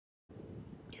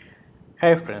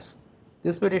Hey friends,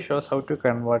 this video shows how to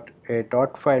convert a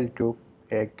dot file to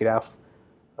a graph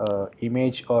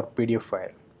image or PDF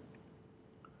file.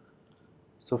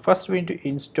 So first we need to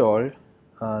install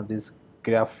this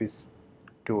Graphis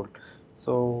tool.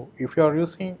 So if you are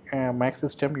using a Mac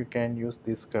system, you can use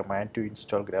this command to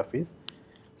install Graphis.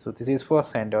 So this is for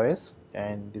CentOS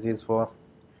and this is for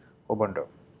Ubuntu.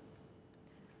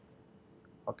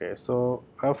 Okay, so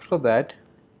after that,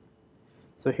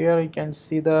 so here you can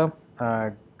see the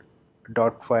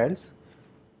dot files.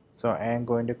 So I am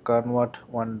going to convert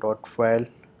one dot file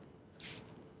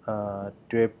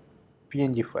to a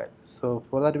PNG file. So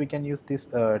for that we can use this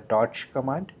dot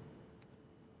command.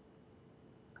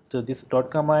 So this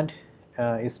dot command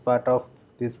is part of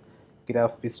this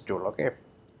Graphis tool. Okay,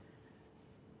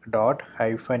 dot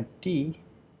hyphen t,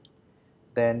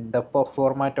 then the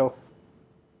format of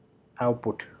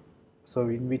output. So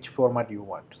in which format you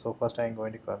want. So first I am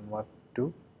going to convert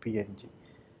to PNG,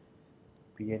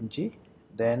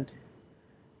 then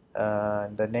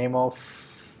the name of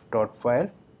dot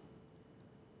file,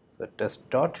 so test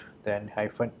dot, then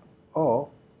hyphen o,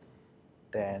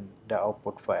 then the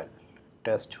output file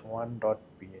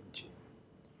test1.png.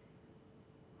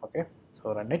 okay,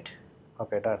 so run it.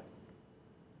 Okay, done.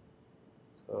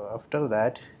 So after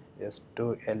that just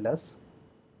do ls.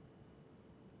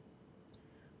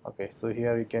 Okay, so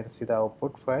here you can see the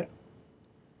output file.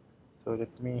 So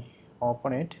let me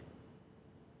open it.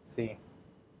 See,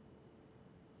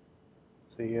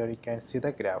 so here you can see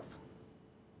the graph.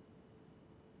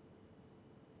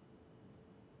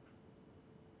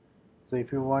 So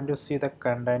if you want to see the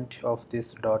content of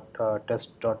this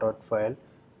test.dot file,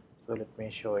 so let me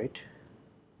show it.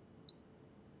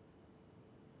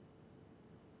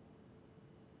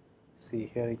 See,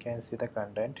 here you can see the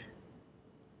content.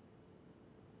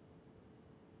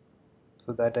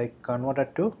 So that I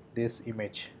converted to this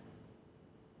image.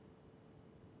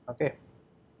 Okay,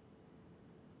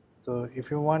 so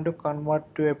if you want to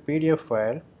convert to a PDF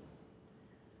file,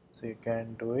 so you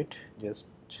can do it. Just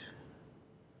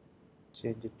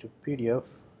change it to PDF.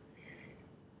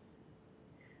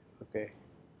 Okay,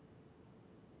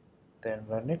 then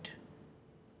run it.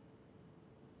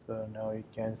 So now you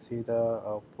can see the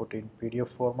output in PDF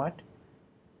format.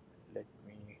 Let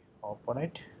me open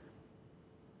it.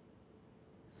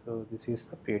 So this is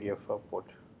the PDF output.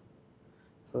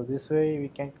 So this way we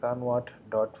can convert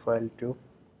dot file to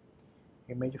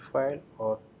image file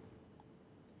or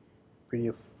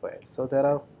PDF file. So there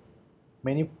are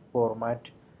many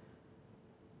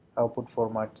output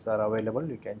formats are available.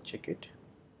 You can check it.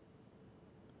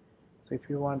 So if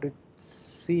you want to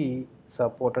see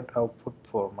supported output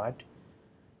format,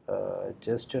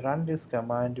 just run this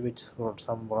command which wrote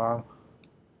some wrong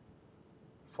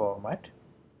format,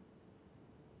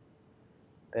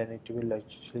 then it will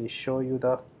actually show you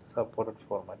the supported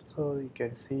format. So you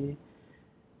can see,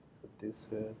 so this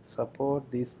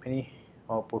support these many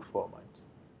output formats.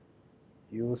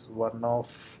 Use one of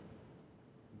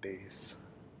these.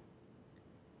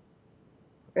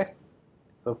 Okay,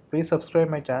 so please subscribe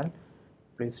my channel,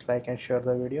 please like and share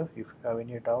the video. If you have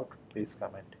any doubt, please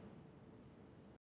comment.